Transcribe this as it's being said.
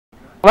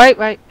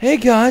Wait. Hey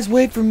guys,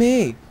 wait for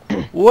me.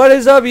 What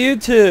is up,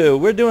 YouTube?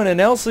 We're doing an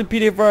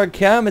LCPDFR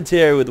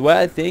commentary with what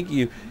I think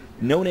you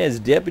known as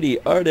Deputy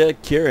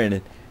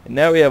R.Curran. And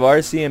now we have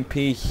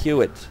RCMP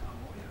Hewitt.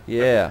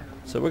 Yeah.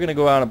 So we're going to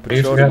go out on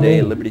patrol today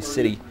in Liberty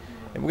City.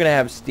 And we're going to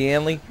have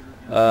Stanley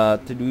to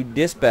do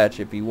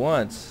dispatch if he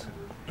wants.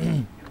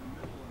 I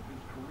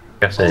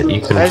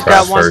just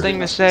got one thing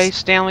to say.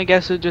 Stanley,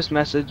 guess who just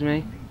messaged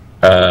me?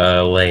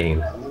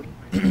 Lane.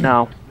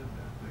 No.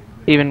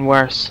 Even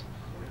worse.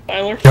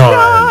 Tyler?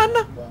 John!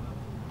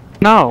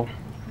 No.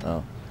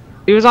 Oh.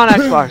 He was on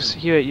Xbox.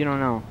 Hewitt, you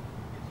don't know.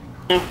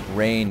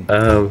 Rain.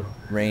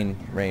 Rain.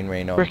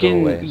 Oh, go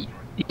away.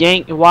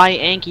 Freaking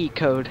Yankee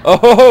code.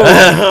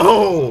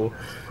 Oh!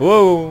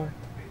 Whoa!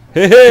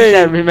 Hey! He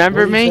said,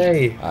 remember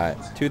me? Alright,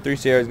 2-3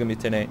 Sierra is going to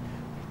be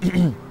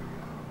 10-8.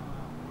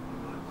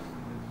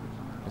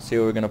 Let's see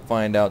what we're going to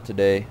find out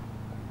today.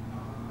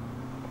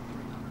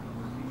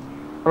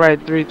 Alright,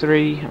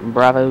 3-3.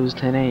 Bravo's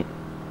 10-8.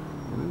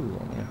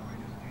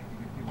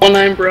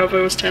 19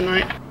 Bravo is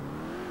 10-9.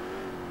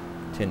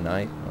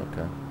 10-9?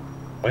 Okay.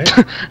 What?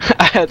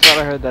 I thought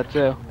I heard that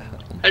too.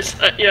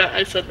 Yeah,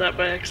 I said that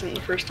by accident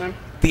the first time.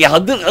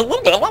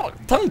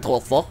 Tongue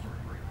twister.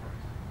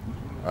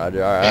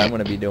 Roger, alright, I'm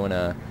going to be doing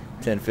a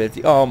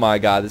 1050. Oh my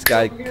god, this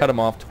guy cut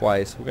him off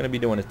twice. We're going to be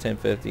doing a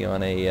 1050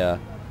 on a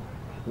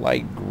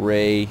light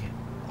gray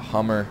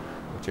Hummer,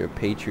 which are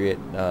Patriot,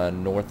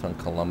 north on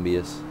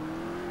Columbus.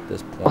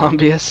 This point.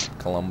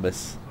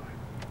 Columbus.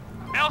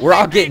 We're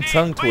all getting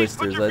tongue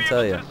twisters, I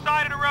tell you.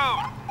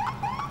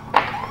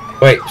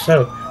 Wait,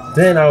 so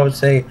then I would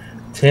say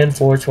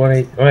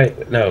 10-4-20.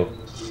 Wait, no.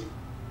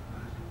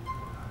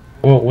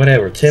 Well,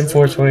 whatever.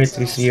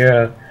 10-4-23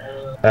 Sierra.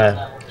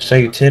 Show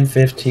you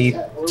 10-50,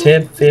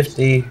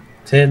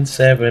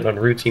 10-7 on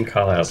routine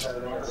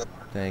callouts.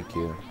 Thank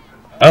you.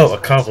 Oh,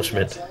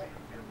 accomplishment.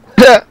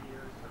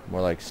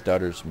 More like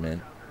stutters,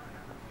 man.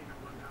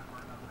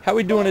 How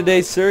we doing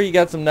today, sir? You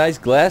got some nice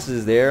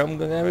glasses there. I'm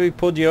gonna maybe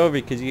pulled you over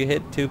because you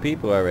hit 2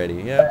 people already.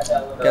 Yeah.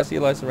 Can I see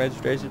your license and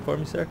registration for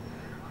me, sir?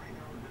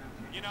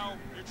 You know,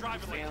 you're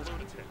driving like a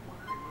lunatic.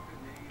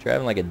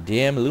 Driving like a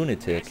damn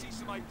lunatic.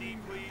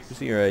 Let's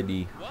see your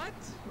ID. What?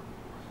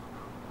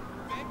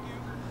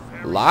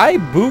 Lie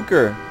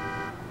Booker.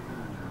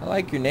 I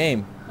like your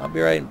name. I'll be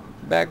right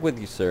back with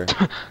you, sir.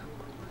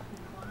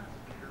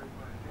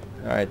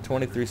 Alright,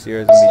 23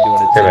 Sierra's gonna be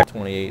doing a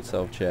 1028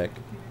 self-check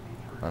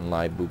on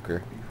Lie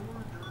Booker.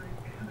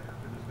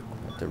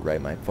 I have to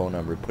write my phone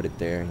number, put it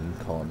there, and you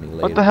can call me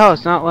later. What the hell?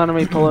 It's not letting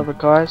me pull over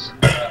cars?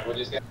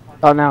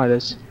 Oh, now it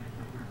is.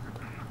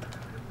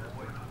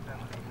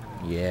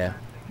 Yeah.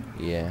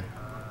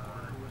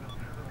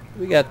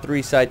 We got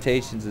 3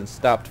 citations and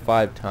stopped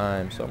 5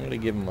 times, so I'm gonna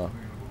give him a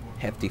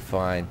hefty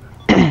fine.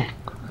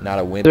 Not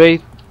a win.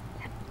 3.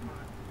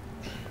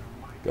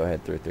 Go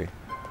ahead, 3-3.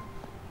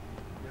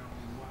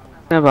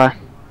 Bye.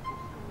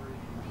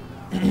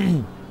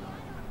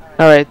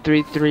 Alright,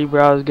 3-3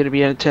 bro is gonna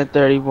be in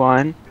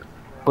 1031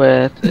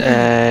 with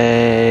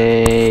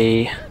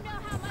a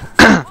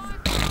I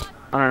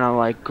don't know,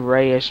 like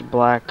grayish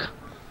black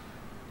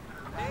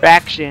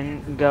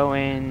faction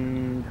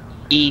going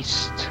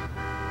east.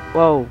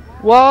 Whoa.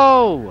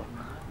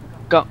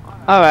 Go.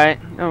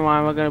 Alright, never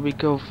mind, we're gonna be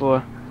cool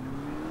for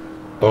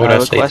What would I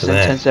say to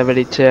that?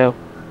 1072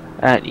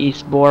 at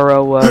East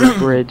Borough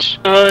Bridge.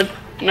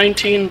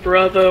 19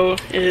 Bravo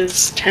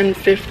is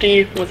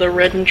 1050 with a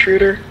red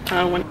intruder.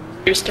 When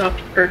you stop,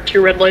 or 2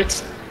 red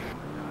lights.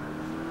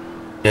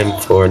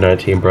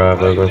 10-4-19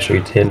 Bravo, going to show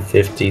you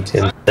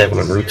 10-50, 10-7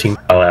 on routine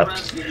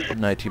callouts.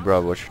 19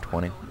 Bravo, what's your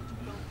 20?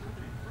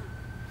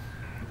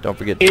 Don't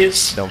forget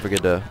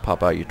to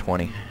pop out your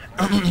 20.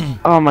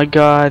 Oh my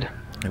god.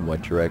 In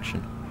what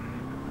direction?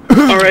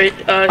 Alright,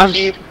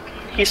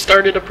 he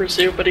started a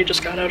pursuit, but he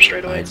just got out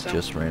straight away. I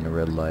just ran a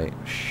red light.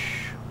 Shh.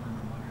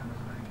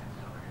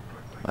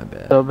 My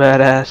bad. So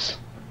badass.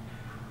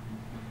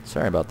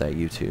 Sorry about that,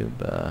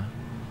 YouTube.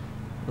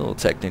 Little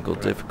technical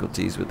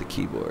difficulties with the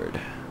keyboard.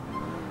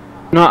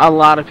 Not a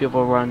lot of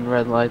people run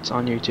red lights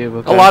on YouTube.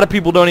 Okay? A lot of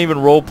people don't even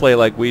roleplay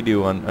like we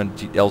do on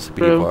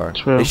LCPDFR.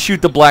 True. They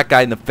shoot the black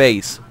guy in the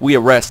face. We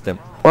arrest him.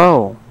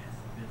 Whoa.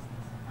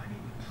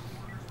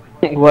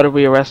 What did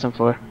we arrest him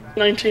for?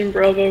 19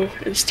 Bravo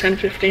is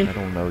 1015. I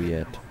don't know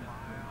yet.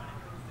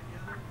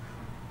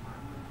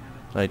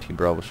 19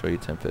 Bravo will show you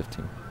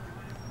 1015.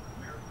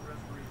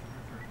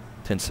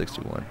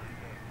 1061.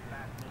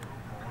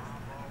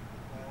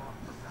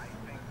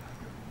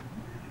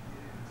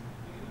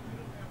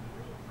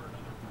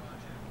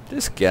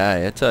 This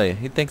guy, I tell you,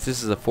 he thinks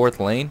this is a 4th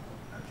lane.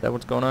 Is that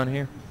what's going on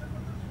here?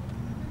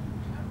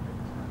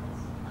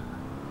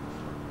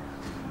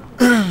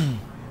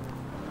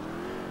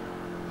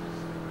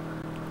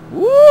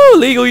 Woo!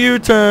 Legal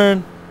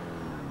U-turn.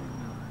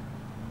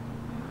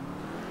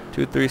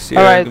 2-3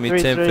 Sierra, Alright, gonna be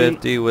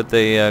 1050 with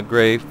a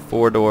gray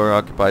 4-door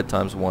occupied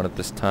 ×1 at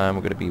this time.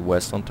 We're gonna be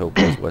west on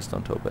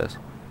Topaz.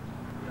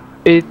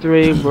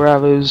 3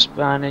 Bravo's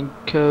finding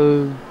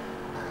code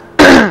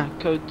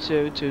Code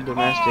 2 to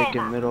domestic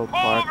in Middle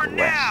Park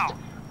West.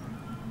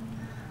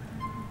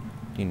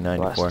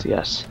 1994. West,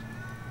 yes.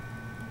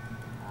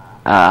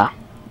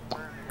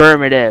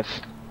 Affirmative.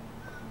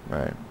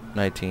 Right.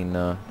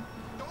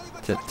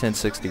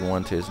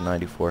 1061 to his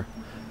 94.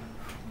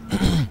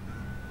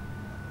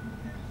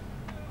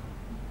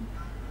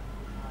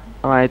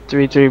 Alright,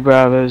 33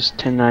 Bravos,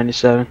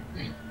 1097.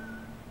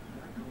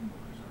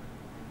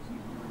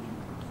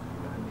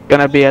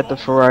 Gonna be at the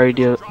Ferrari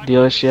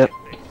dealership.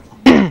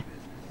 Would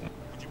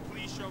you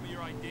please show me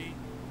your ID?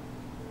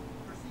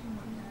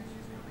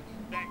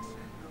 Thanks.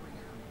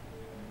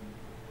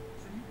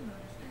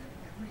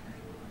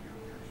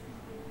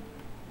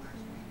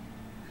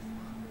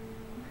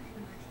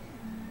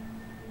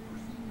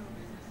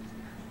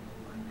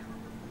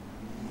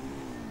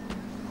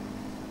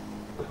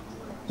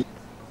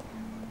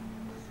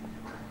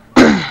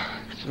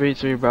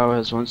 Three Bravo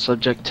has one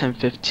subject,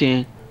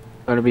 1015.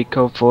 Gonna be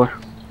code 4.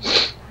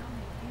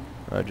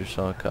 Roger,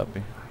 solid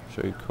copy.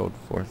 Show you code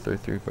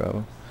 433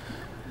 Bravo.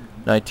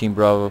 19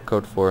 Bravo,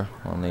 code 4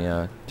 on the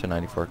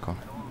 1094 call.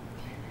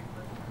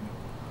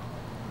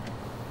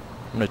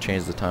 I'm gonna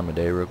change the time of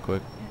day real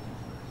quick.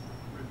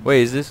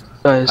 Wait, is this?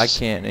 I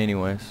can't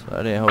anyways.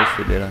 I didn't host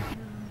it, did I?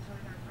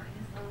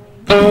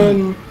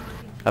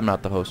 I'm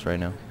not the host right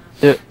now.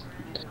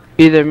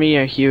 Either me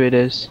or Hewitt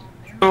is.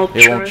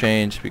 It won't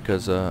change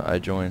because I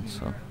joined,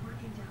 so.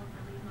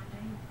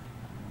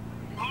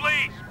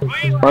 Police!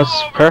 Please Well,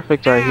 it's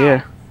perfect right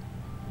here.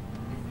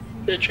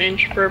 Did it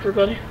change for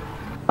everybody?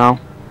 No.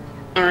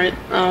 Alright,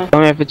 Tell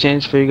me if it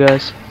changed for you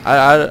guys.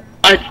 I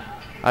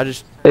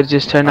just Did it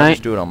just turn I night?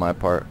 just do it on my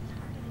part.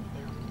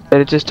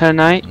 Did it just turn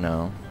night?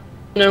 No.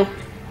 no.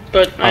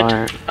 But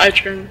Alright. I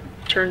turned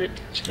it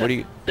What do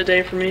you the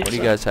day for me. What do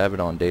you so guys have it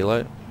on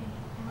daylight?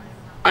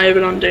 I have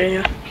it on day,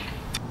 yeah.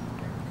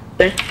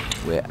 Day.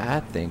 Well, I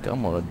think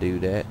I'm gonna do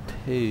that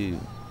too.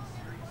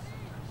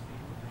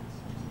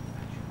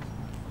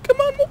 Come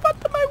on, move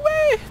out of my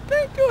way.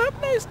 Thank you. Have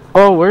a nice.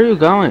 Oh, where are you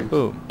going?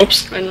 Boom.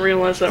 Oops, I didn't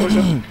realize that was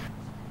it.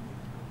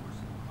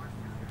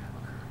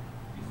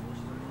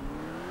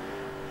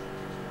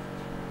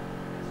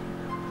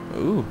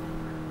 Ooh.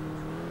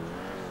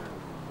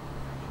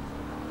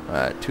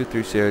 Alright,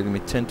 2-3 Sierra, gonna be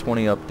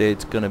 1020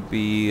 updates. Gonna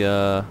be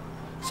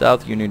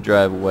South Union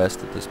Drive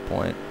West at this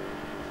point.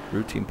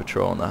 Routine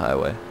patrol on the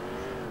highway.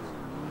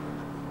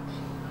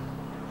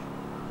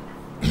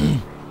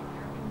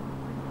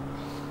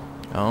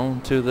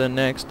 On to the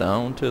next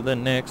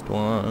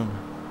one.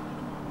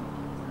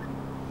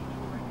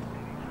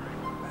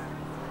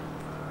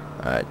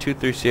 Alright,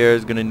 2-3 Sierra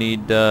is gonna need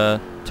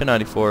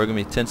 1094, gonna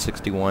be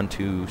 1061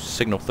 to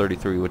signal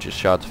 33, which is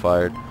shots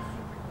fired.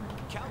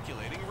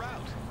 calculating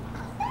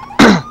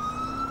route.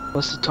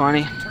 What's the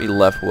 20? To be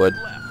Leftwood.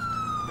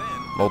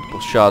 Multiple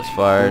shots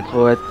fired.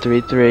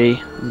 433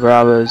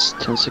 Bravos,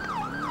 1060.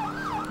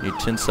 Need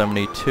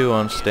 1072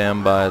 on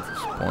standby at this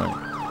point.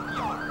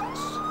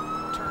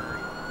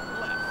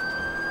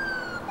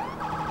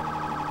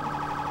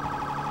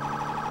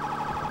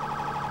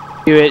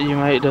 Hewitt, you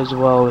might as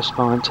well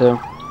respond to.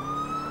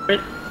 Right.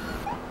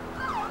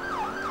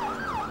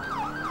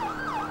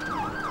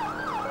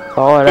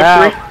 Call it Code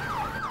out. 3.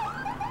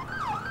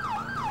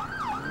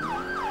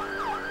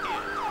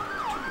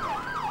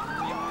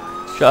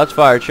 Shots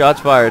fired, shots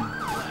fired.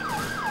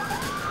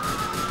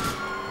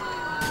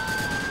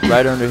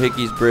 Right under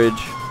Hickey's Bridge.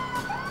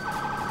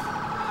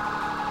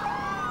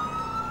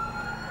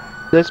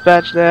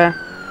 Dispatch there.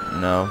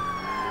 No.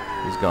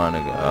 He's gone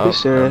again. You Oh, never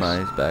serious?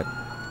 mind, he's back.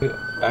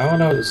 I don't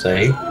know what to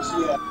say.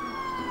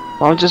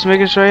 Well, I'm just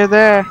making sure you're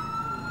there.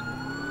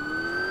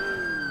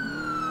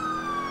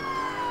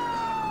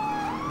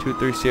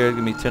 2-3 Sierra,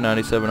 gonna be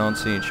 1097 on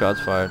scene,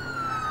 shots fired.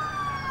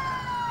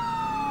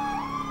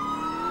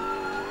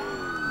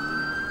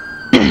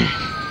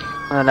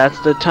 And that's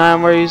the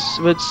time where you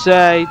would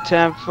say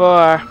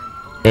 10-4.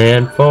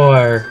 And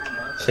 4.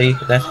 See,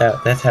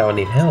 that's how I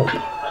need help. You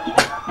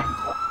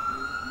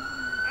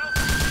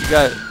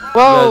guys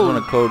Whoa!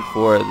 want to code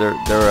for it? They're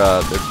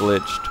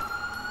glitched.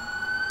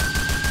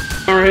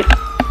 Alright.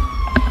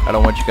 I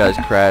don't want you guys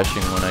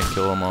crashing when I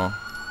kill them all.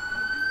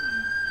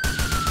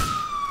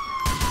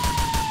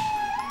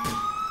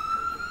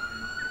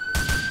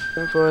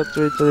 Ten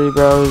 433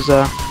 bros.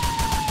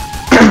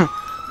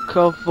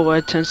 Code 4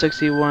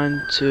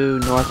 1061 to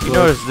Northwood. You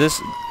notice this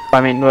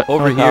I mean,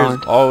 over North here is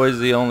Holland. always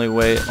the only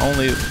way.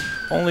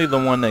 Only the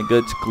one that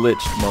gets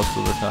glitched most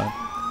of the time.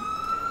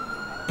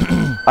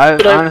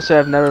 Honestly,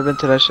 I've never been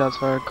to that shots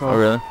fired call. Oh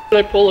really?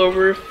 Should I pull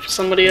over if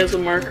somebody has a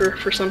marker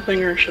for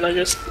something, or should I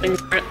just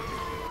ignore it?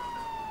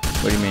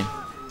 What do you mean?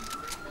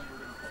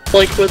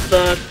 Like with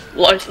the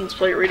license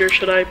plate reader,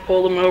 should I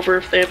pull them over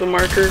if they have a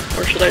marker,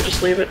 or should I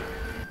just leave it?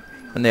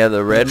 And they have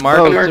the red Oh,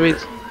 marker. three,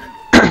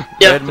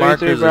 Yeah. Red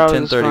markers are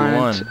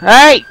 1031.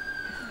 Hey!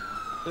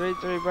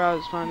 33 Bravo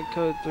responding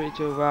code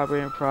 32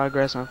 robbery in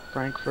progress on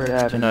Frankfurt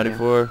Avenue.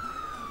 1094.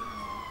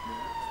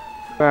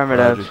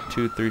 Affirmative. Roger,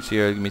 2-3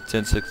 Sierra, give me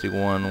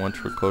 1061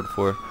 once we're code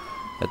 4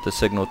 at the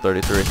signal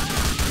 33.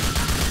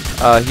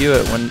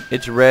 Hewitt, when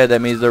it's red,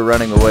 that means they're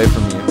running away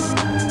from you.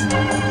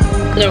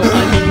 No,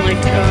 I mean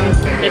like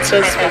It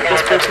says that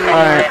this person is a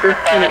Alright, marker,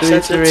 and it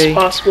says 3-3. it's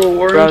possible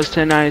warrant. Bravo's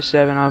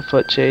 1097 on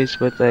foot chase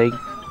with a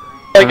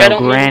Like, I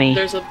don't granny. mean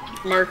there's a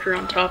marker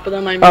on top of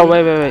them, I mean... Oh,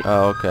 wait.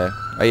 Oh, okay.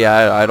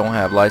 Yeah, I don't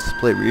have license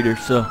plate reader,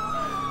 so.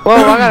 Whoa,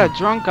 I got a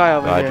drunk guy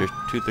over Roger. here.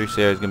 23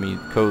 Sierra is gonna be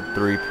code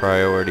 3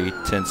 priority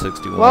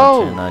 1061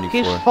 Whoa, 1094.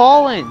 he's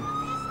falling.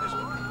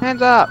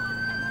 Hands up.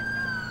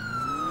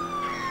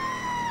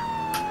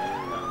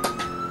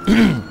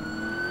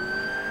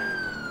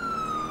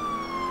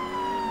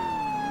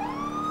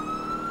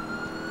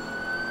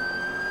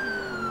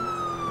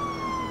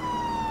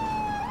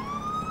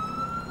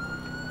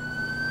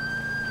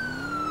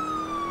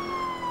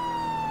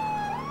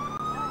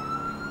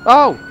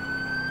 Oh!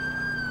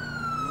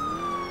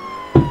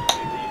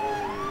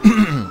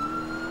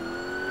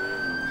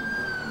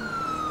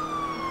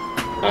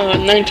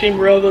 19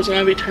 Bravo's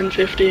gonna be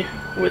 1050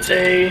 with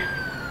a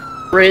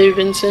Ray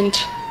Vincent.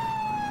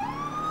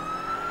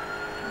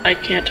 I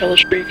can't tell the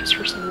street because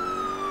for some...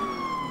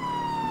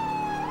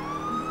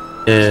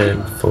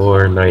 And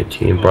for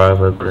 19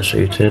 Bravo, I'm gonna show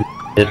you 10,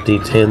 50,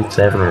 10,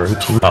 7, or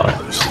 18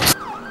 dollars.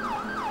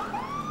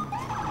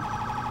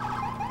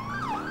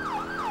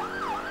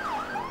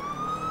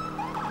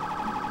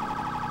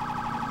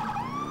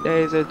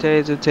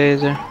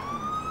 Taser.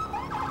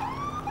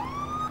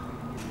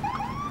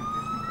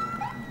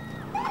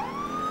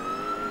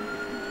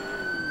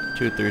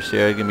 23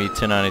 Sierra, give me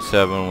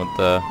 1097 with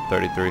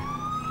 33.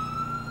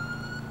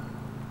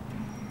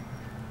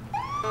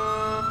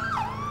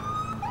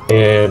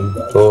 And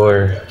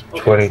for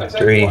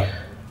 23, I'm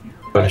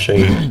gonna show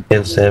you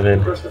 10, 7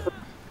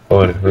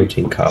 or the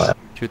routine call out.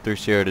 23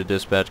 Sierra to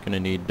dispatch, gonna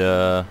need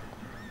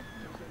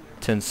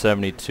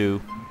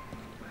 1072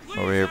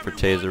 over here for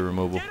taser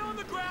removal.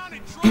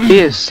 He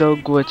is so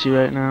glitchy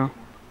right now.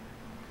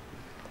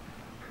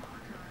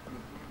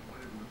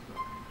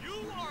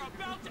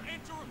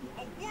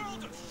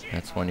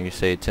 That's when you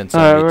say Alright,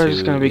 1072 we're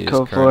just gonna be is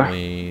code 4.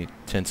 currently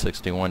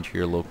 1061 to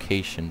your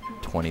location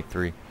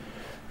 23.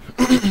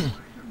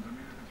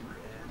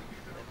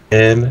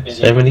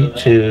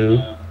 1072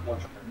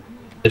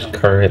 is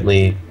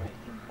currently.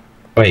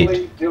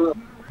 Wait. Oh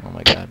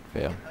my god,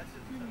 fail.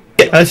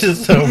 I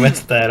just so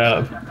messed that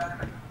up.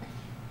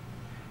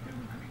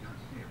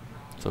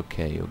 It's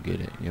okay, you'll get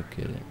it,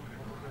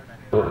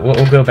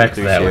 We'll go back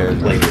to that 23 one Sierra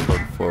later. is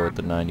code 4 with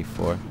the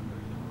 94.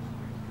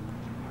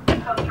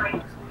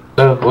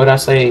 So what I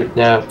say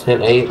now,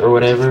 10-8 or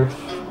whatever.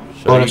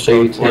 I want to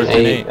show you code 4,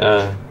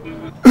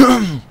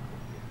 10-8.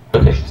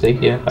 Okay, see,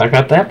 yeah, I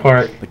got that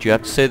part. But you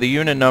have to say the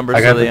unit number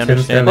I so got they the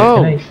understand 10-7,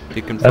 Oh. 10-8.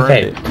 you confirmed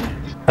Okay. it.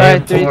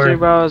 Alright, 3-3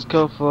 Bravo's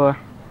code 4.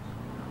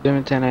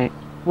 Doing 10-8.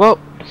 Whoa!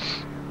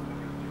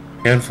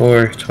 And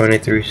for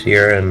 23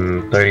 Sierra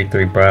and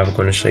 33 Bravo, I'm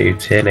going to show you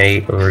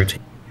 10-8 or routine.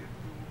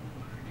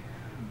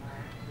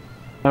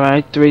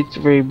 Alright,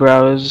 3-3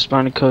 Bravo's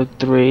responding code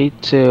 3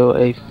 to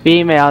a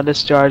female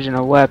discharging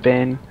a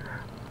weapon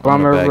from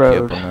I'm her gonna back you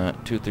up road. on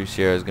that. 23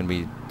 Sierra is gonna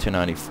be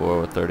 1094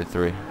 with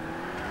 33.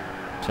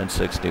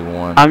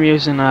 1061. I'm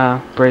using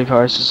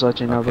Bravehearts, just to let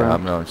you know, Okay, bro.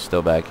 I'm gonna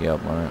still back you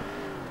up on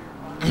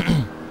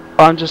it.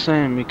 I'm just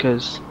saying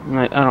because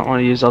I don't want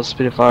to use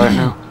LCPDFR right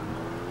now.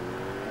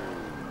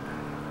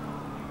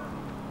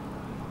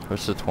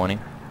 What's the 20?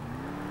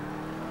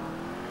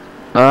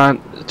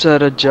 It's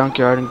at a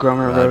junkyard in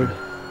Grummer Roger. Road.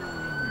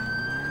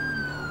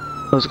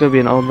 Oh, it's gonna be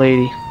an old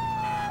lady.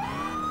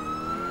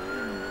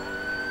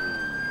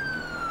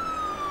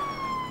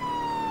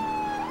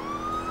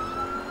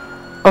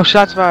 Oh,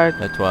 shots fired.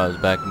 That's why I was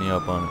backing you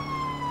up on it.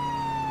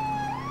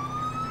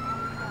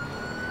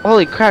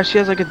 Holy crap, she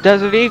has like a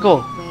Desert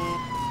Eagle.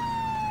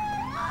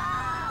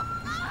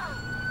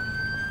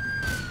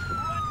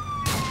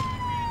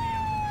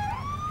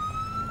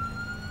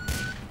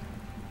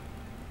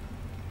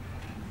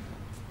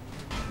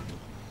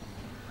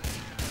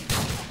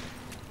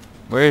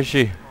 Where is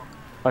she?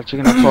 Watch,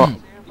 you're gonna fall. You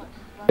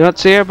don't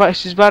see her, but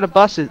she's by the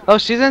buses. Oh,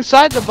 she's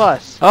inside the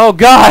bus. Oh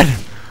God!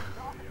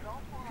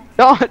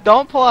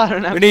 Don't pull out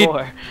an We need M4.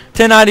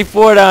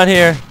 1094 down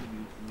here.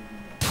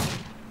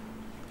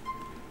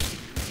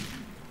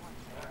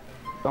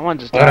 Someone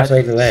just What I died.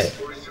 say to that?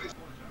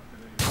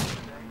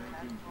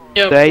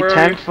 Yeah, Say we're...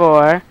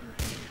 10-4.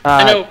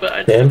 I know, but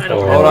I don't 10-4. have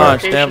Hold on,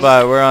 locations. stand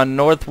by. We're on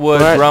Northwood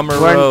Rummer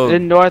we're Road.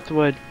 in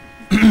Northwood.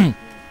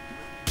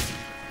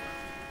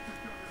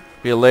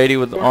 Be a lady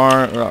with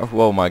arm.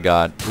 Oh my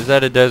God! Is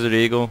that a Desert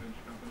Eagle?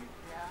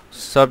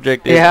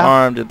 Subject is Yeah,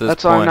 armed at this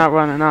That's why I'm point. not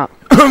running up.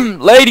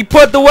 Lady,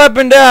 put the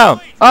weapon down.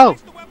 Oh!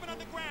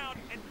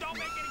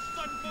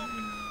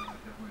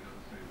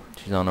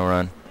 She's on the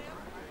run.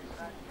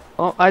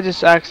 Oh, I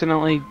just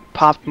accidentally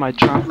popped my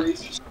trunk.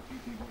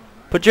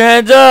 Put your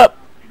hands up.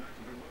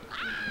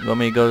 You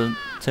want me to go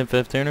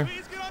 10-15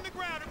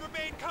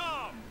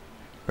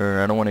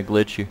 or I don't want to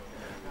glitch you.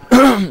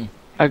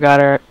 I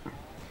got her.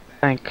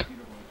 Thank.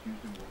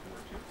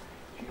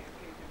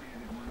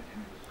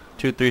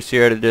 2-3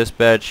 Sierra to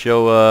dispatch.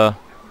 Show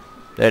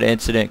that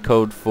incident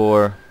code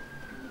 4.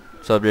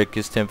 Subject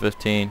is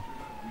 1015.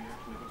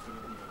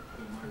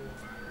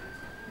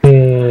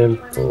 And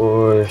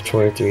for 4,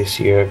 23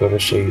 Sierra, going to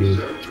show you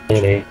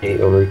 10-8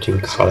 over 2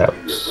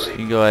 callouts. You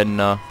can go ahead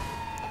and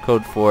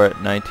code 4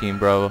 at 19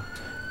 Bravo.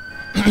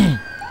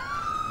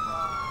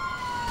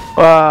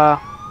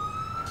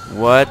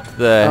 What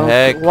the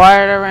heck?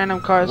 Why are there random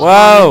cars?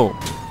 Whoa!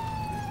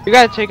 Spawning? You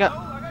gotta take out.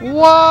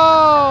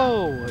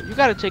 Whoa! You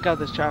gotta take out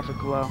this traffic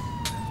flow.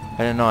 I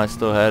didn't know I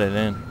still had it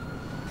in.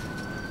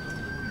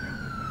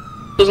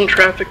 Doesn't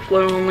traffic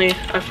flow only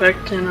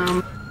affect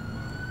in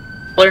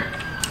Blair?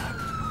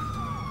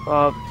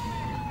 Well,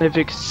 if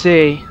you can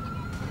see,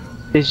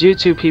 these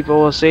YouTube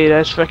people will see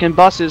there's freaking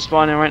buses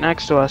spawning right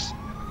next to us.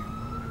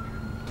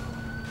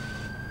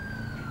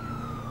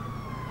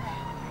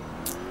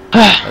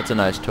 That's a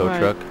nice tow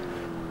truck.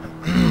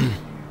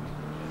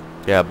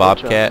 Yeah,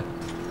 Bobcat.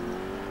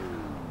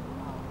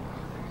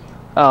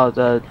 Oh,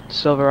 the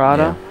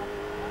Silverado.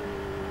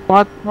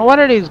 Yeah. What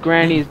are these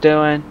grannies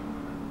doing?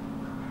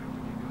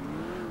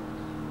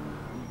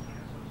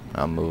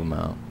 I'll move them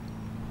out.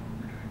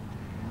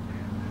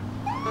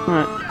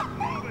 Alright.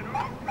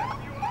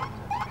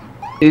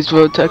 These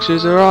road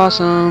textures are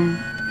awesome.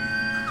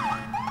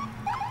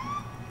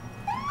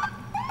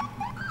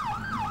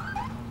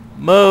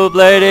 Move,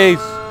 ladies!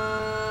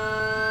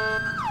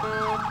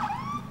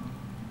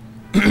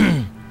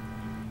 Nothing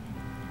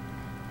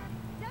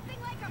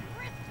like a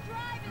brisk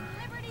drive in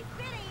Liberty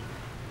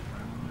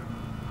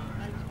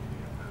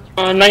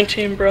City.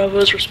 19 Bravo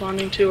is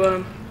responding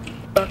to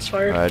shots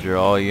fired. Roger,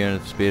 all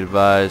units be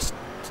advised.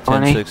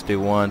 20.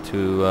 1061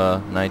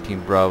 to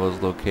 19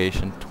 Bravo's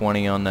location.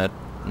 20 on that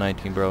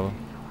 19 Bravo.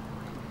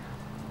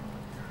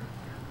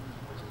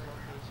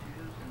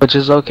 Which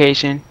is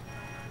location?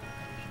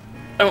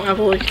 I don't have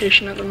a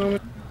location at the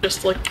moment.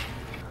 Just like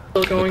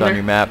still going Look on there.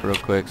 your map real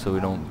quick so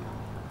we don't...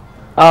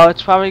 Oh,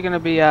 it's probably gonna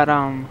be at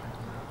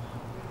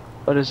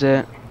what is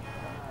it?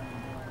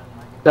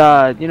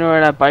 You know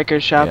where that biker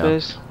shop Yeah.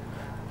 is?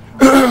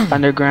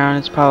 Underground.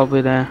 It's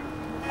probably there.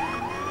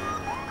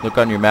 Look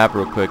on your map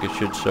real quick. It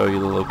should show you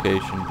the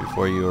location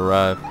before you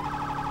arrive.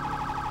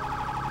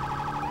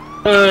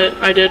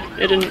 I did.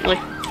 It didn't like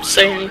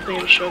say anything.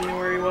 It showed me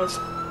where he was.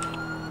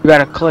 You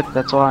gotta click.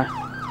 That's why.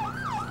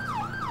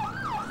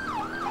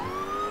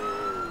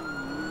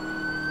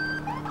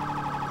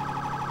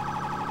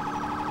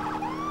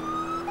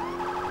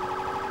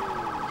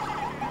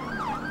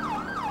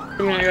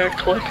 I mean, I gotta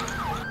click.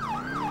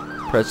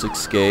 Press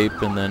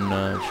escape and then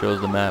it shows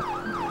the map.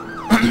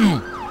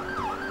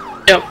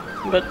 Yep,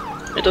 but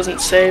it doesn't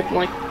say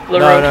like the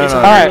No, road no, he's no.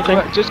 on or Alright,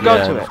 anything. just go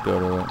Yeah, to just it. go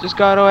to it. Just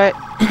go to it.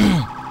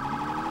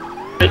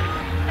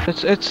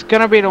 It's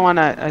gonna be the one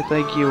that I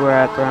think you were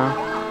at, Brown.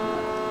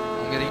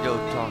 I'm gonna go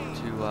talk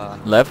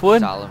to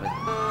Leftwood? Solomon.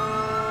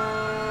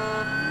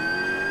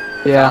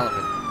 Yeah.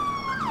 Solomon.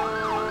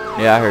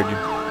 Yeah, I heard you.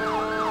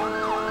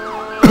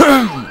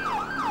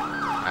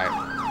 Alright.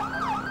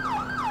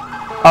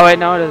 Oh wait,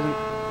 no, it isn't.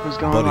 Who's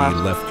going Buddy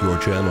left? left your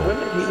channel. What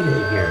did he do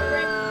here?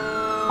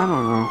 I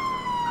don't know.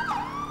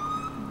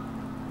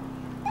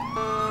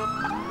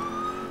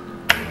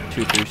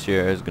 2-3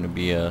 Sierra is gonna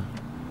be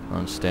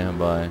on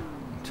standby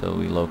until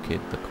we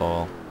locate the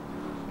call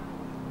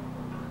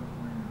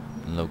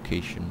and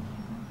location.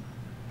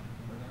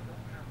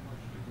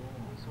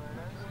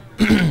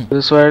 Is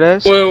this where it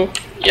is? Whoa.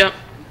 Yep.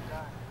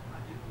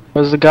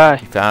 Where's the guy?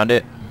 You found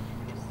it?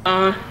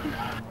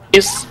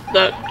 He's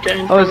that guy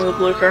in front of the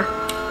blue car.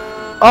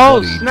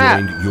 Oh Buddy snap!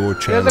 joined your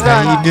There's channel. a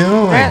gun. How you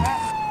doing?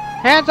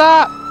 Hands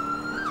up!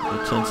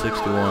 It's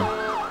 1061.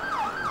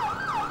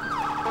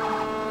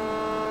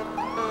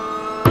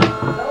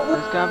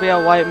 There's gonna be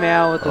a white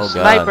male with a Oh, God.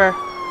 sniper.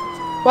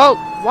 Whoa!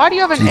 Why do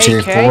you have an GTA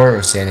AK? 4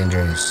 or San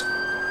Andreas?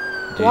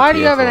 Why do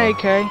you have an GTA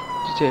AK?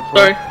 GTA 4.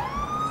 Sorry.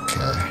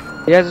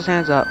 Okay. He has his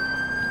hands up.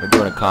 We're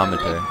doing a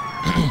commentary.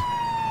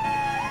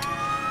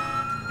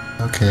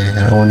 Okay,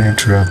 I don't want to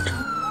interrupt.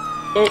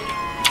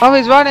 Oh,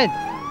 he's running!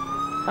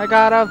 I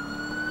got him.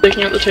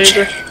 Taking out the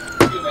taser.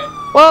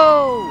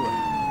 Whoa!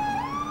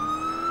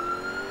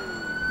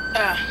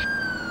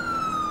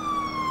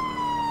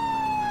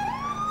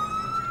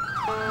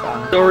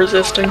 Still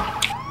resisting.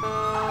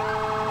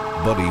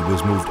 Buddy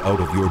was moved out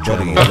of your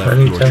channel. left Left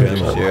your your channel.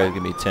 channel. Sierra is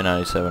gonna be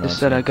 1097 on Just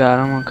said I scene.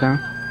 got him, okay.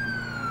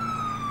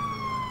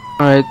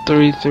 Alright,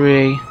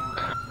 3-3.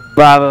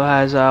 Bravo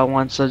has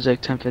one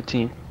subject,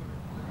 1015.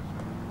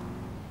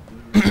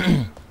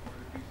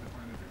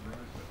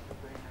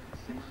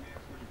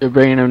 You're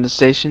bringing him to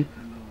station?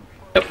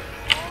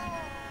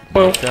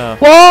 Well, Ciao.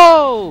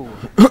 Whoa!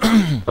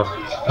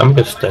 I'm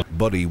just stuck.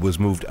 Buddy was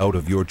moved out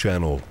of your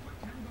channel.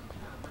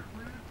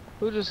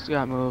 Who just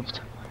got moved?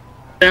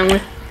 Stanley.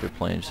 They're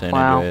playing San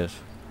Wow. Andreas.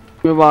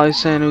 While he's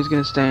saying who's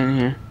gonna stay in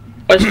here.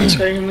 Why's this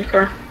guy in the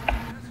car?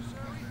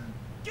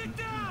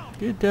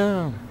 Get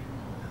down.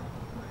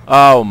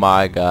 Oh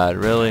my God,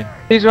 really?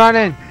 He's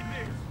running!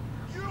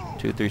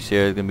 2-3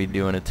 Sierra is gonna be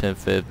doing a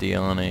 1050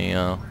 on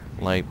a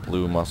light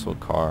blue muscle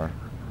car.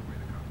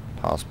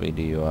 Possibly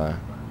DUI.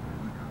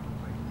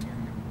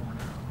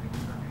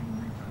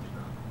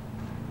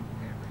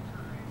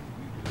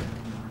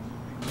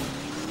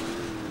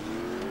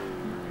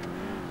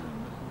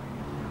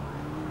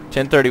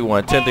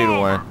 1031,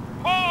 1031.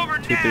 Pull over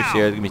 23 now.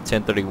 Sierra is gonna be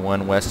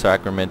 1031 West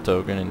Sacramento.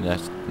 We're gonna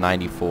need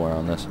 94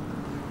 on this.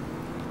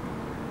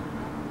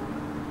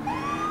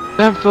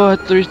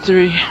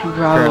 7433 Bravo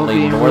Currently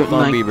being north route on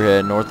like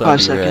Beaverhead, north on 5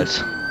 Beaverhead.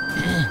 seconds.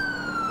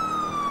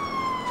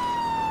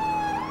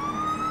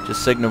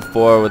 Just signal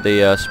 4 with the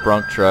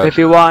sprunk truck. If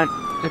you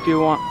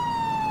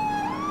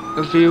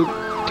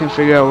can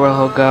figure out where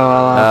he'll go,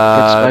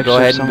 I'll get spikes go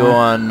ahead and somewhere. go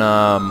on.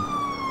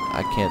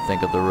 I can't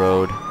think of the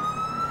road.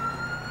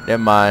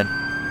 Never mind.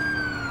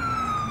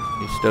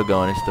 He's still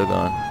going. He's still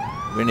going.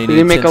 We need Did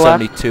he make a left?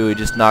 1072. He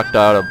just knocked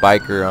out a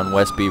biker on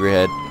West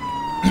Beaverhead.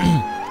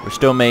 We're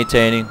still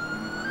maintaining.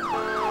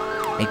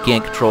 He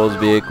can't control his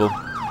vehicle.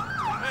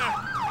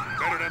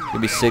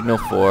 Give me signal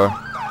 4.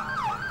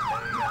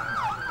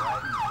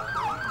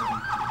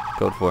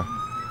 Code 4.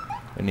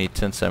 We need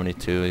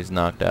 1072. He's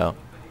knocked out.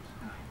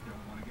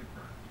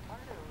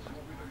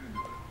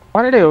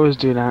 Why do they always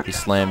do that? He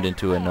slammed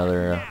into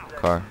another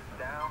car.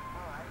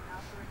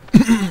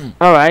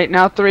 Alright,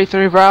 now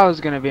 33 Bravo is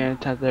gonna be in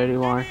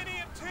 1031.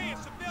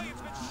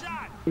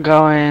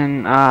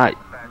 Going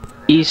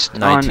east on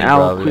 19 Owl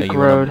Bravo. Creek You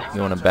Road,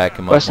 you wanna back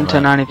him up west on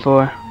in that.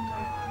 1094.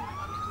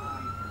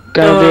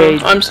 Gonna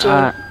be I'm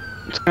still.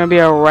 it's gonna be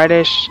a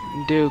reddish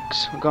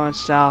Dukes going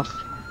south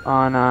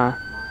on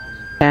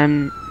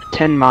 10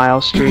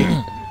 Mile Street.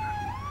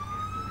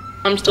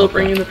 I'm still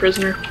bringing the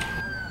prisoner.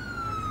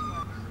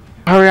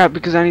 Hurry up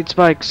because I need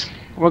spikes.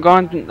 We're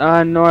going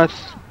north.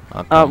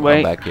 I'll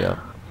wait. back you up.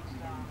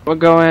 We're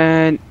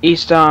going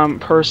east on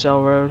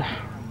Purcell Road.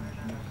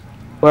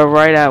 We're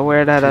right at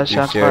where that 23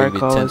 shots Sierra, fired be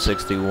call is.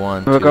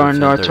 1061. We're to going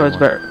north towards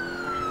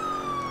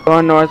 1031.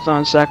 Going north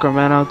on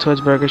Sacramento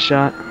towards Burger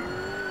Shot.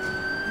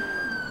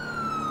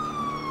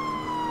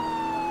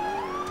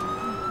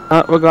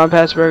 We're going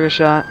past Burger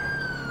Shot.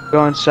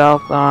 Going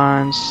south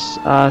on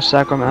I'm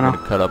Sacramento.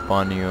 gonna cut up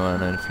on you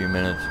in a few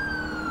minutes.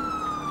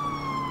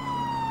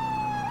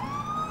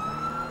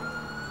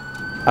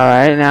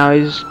 Alright, now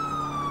he's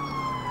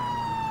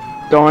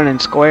going in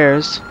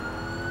squares.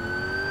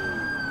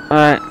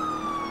 Alright,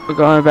 we're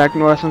going back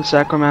north on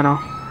Sacramento.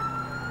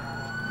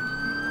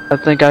 I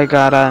think I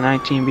got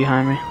 19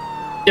 behind me.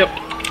 Yep.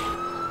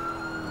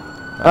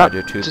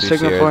 Roger, 2 It's a 3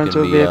 signal Sierra for is into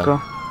a gonna be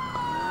vehicle.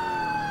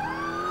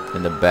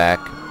 in the back,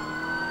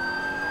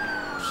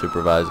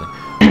 supervising.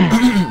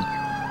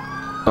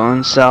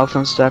 Going south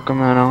on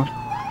Sacramento.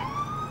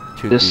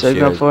 2 Just 3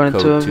 signal Sierra, for into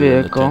code a 2 in the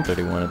vehicle.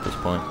 1031 at this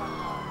point.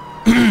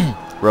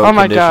 Road Oh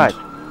my conditions.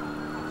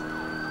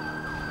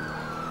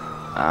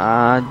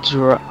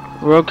 god.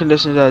 Road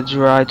conditions are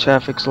dry,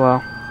 traffic's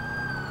low.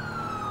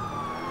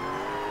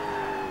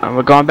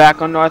 We're going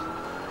back on north.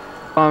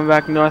 Going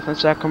back north on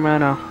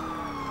Sacramento.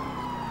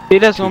 He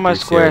doesn't want my 2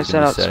 3 square Sierra's set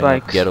gonna be up setting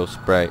up spikes. Ghetto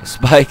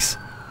spikes.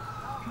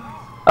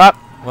 Up.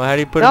 Well, how do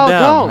you put No, them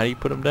down? don't. How do you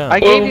put them down? I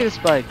gave you the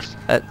spikes.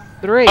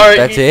 3. Alright,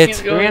 That's he- it? he's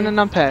 3 and a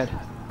going. numpad.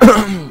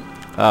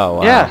 Oh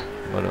wow. Yeah.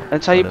 What a-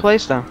 That's how you what a-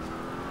 place them.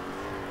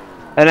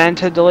 And then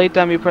to delete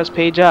them, you press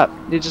page up.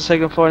 You just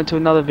signal for into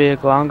another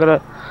vehicle. I'm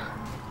gonna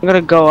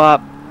go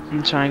up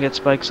and try and get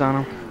spikes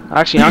on him.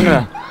 Actually, I'm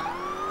gonna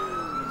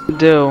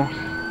do.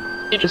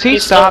 Does he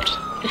stop?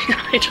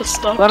 He just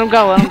stopped. Let him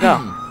go. Let him go.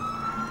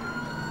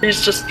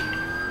 He's just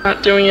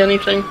not doing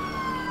anything.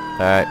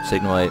 Alright,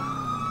 signal 8.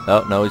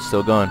 Oh no, he's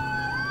still going.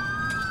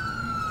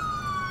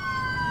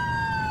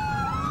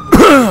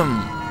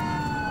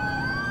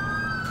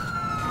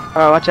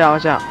 Alright, watch out.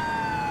 Watch out.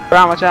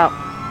 Brown, watch out.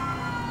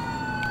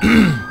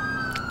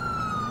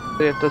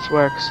 See if this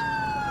works.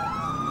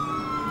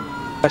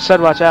 I said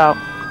watch out.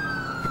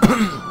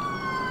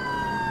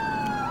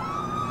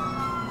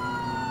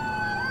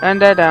 And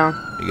they're down.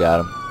 You got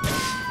him.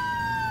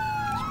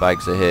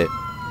 Spikes a hit.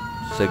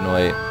 Signal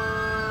 8.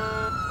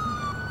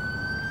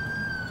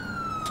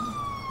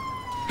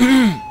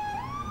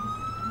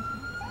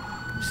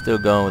 Still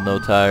going with no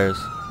tires.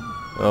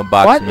 Oh,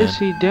 box What him in. is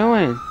he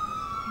doing?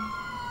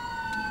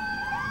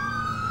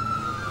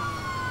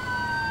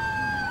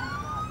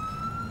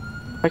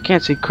 I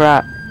can't see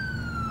crap.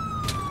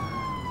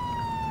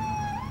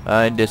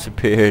 I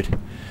disappeared.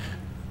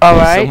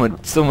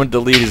 Alright. Someone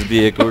delete his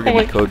vehicle. We're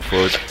gonna be code 4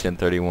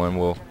 1031.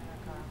 We'll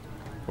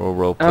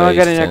role play. Oh, I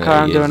got in your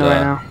car. I'm doing it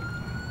right now.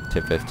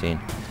 1015.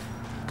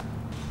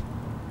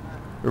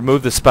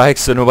 Remove the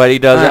spikes so nobody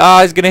does it. Alright.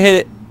 Oh, he's gonna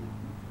hit it.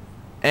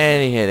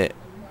 And he hit it.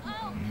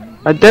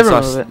 I did It's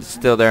remove it.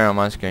 still there on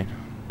my screen.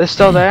 They're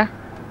still there?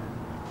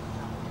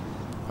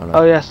 Hold on.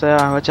 Oh yes, they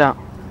are. Watch out.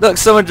 Look,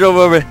 someone drove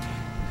over it.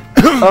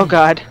 Oh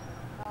god.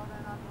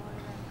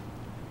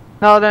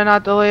 No, they're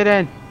not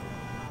deleted.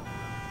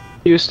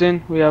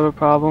 Houston, we have a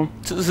problem.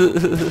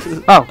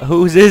 Oh,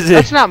 whose is it?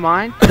 That's not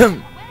mine.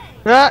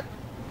 That.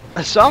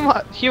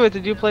 Hewitt,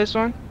 did you place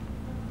one?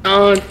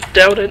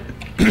 Doubt it.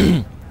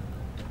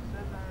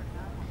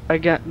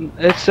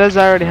 It says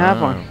I already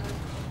have one.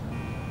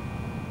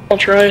 I'll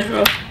try.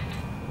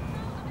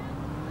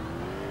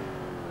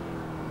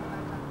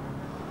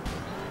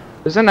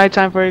 Is it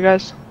nighttime for you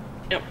guys?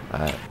 Yep.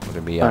 Alright, we're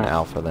gonna be on Alright.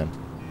 Alpha then.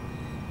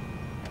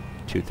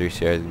 2-3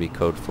 Sierra is gonna be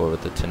code 4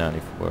 with the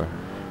 1094.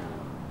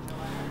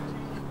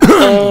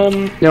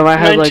 No, I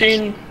had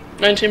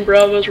 19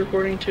 Bravo's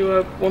reporting to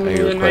a woman Are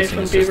you with a knife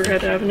requesting on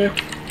Beaverhead Avenue.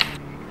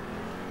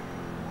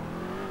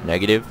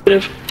 Negative?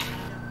 Negative.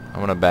 I'm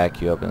gonna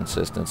back you up in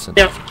assistance since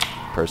Yeah.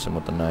 person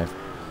with the knife.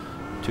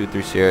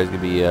 2-3 Sierra is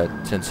gonna be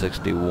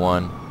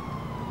 1061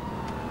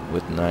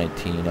 with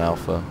 19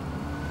 Alpha.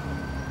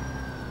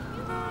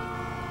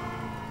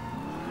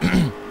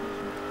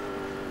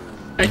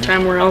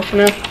 Nighttime, we're Alpha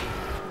now.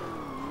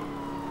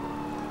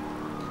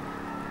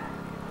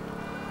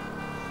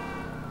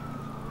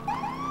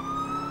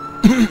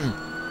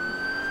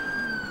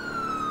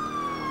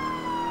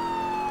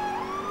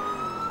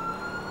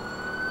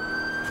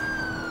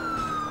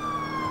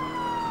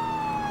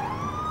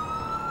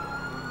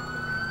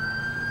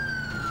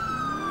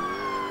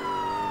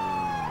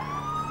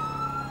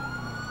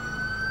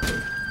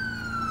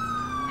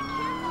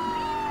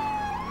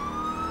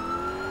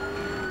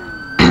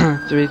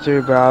 Three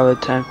Bravo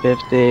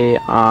 1050 She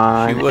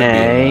on would be in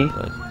A. that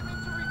place.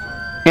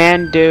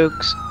 And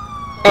Dukes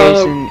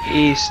facing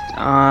east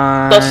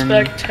on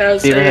Suspect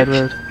has Beaverhead a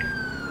Road.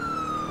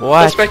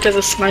 What? suspect has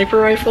a sniper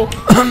rifle.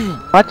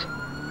 What?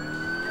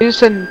 You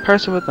said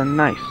person with a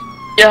knife.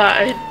 Yeah,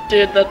 I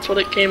did. That's what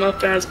it came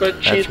up as, but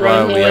she's That's why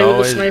running we away with a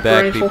always sniper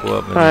back rifle. people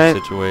up in Alright,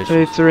 these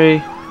situations.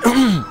 33.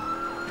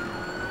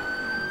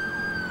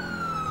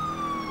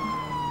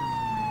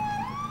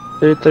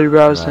 33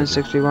 Bravo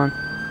 1061.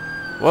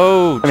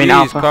 Whoa, I mean, jeez,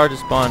 Alpha. car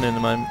just spawned into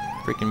my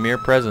freaking mere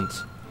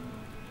presence.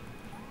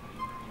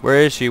 Where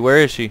is she? Where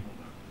is she?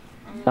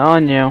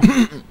 Telling you.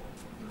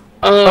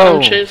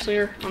 I'm chasing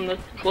her on the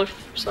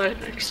cliff side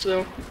next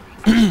to.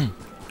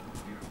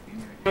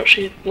 Oh,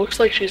 she looks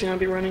like she's gonna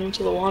be running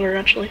into the water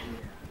actually.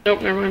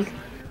 Nope, never mind.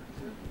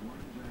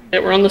 Yeah,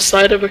 we're on the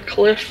side of a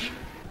cliff.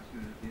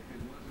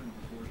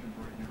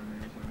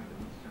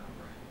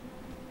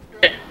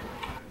 Okay.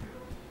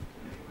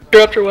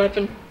 Dropped her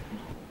weapon.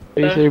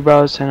 33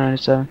 Bravo's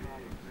 1097. Oh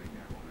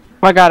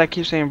my god, I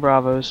keep saying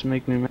Bravos to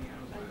make me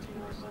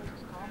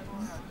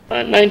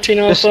mad. 19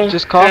 Alpha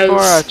Just call has, for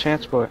a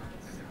transport.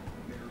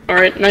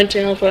 Alright,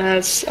 19 Alpha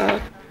has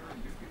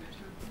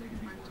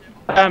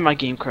My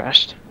game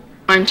crashed.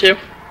 mine too. Are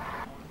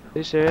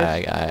you serious?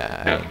 I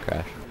didn't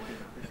crash.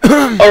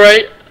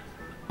 Alright.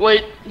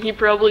 Wait, he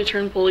probably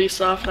turned police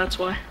off, that's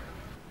why.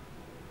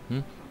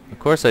 Of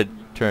course I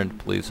turned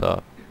police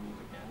off.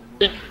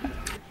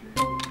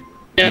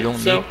 Yeah, You don't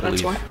so need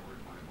that's police. why.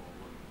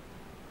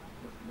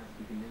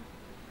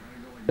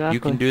 You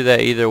can do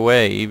that either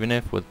way, even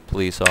if with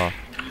police off.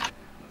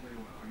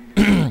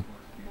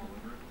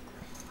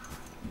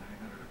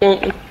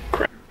 Well,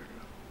 crap.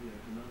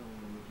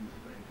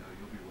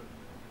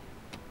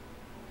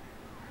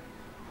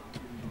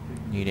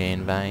 Need an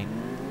invite?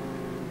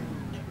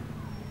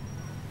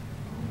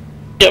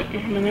 Yep, a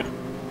minute.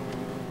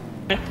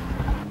 Okay.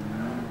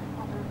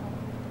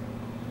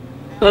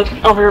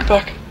 I'll be right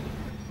back.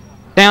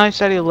 Stanley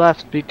said he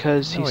left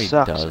because No, he he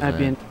sucks at doesn't.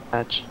 being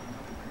match.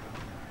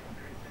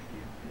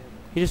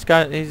 He's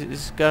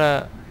just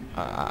gotta,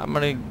 I'm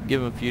gonna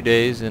give him a few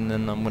days and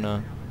then I'm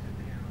gonna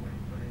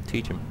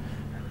teach him.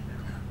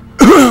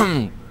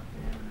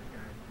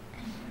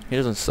 He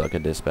doesn't suck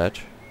at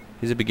dispatch.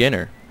 He's a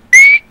beginner.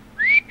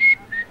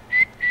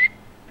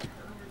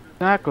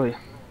 Exactly.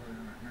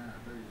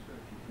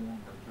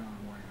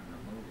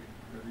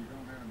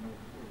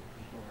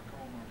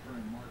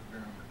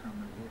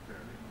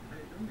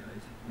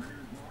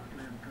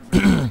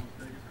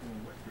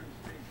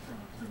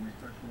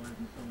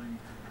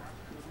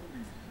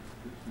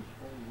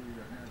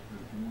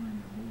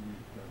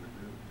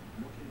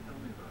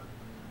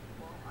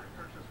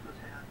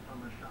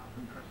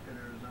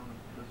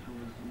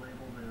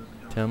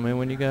 Tell me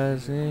when you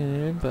guys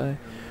invite.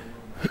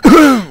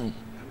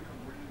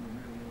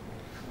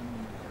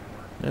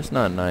 That's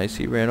not nice.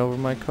 He ran over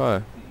my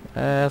car.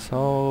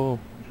 Asshole.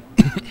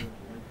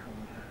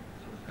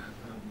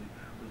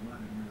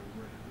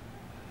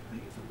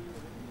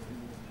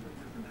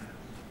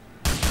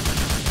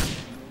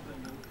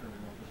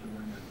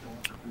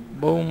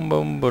 Boom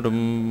boom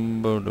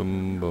boom boom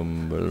boom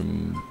boom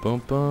boom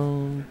boom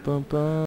boom boom boom.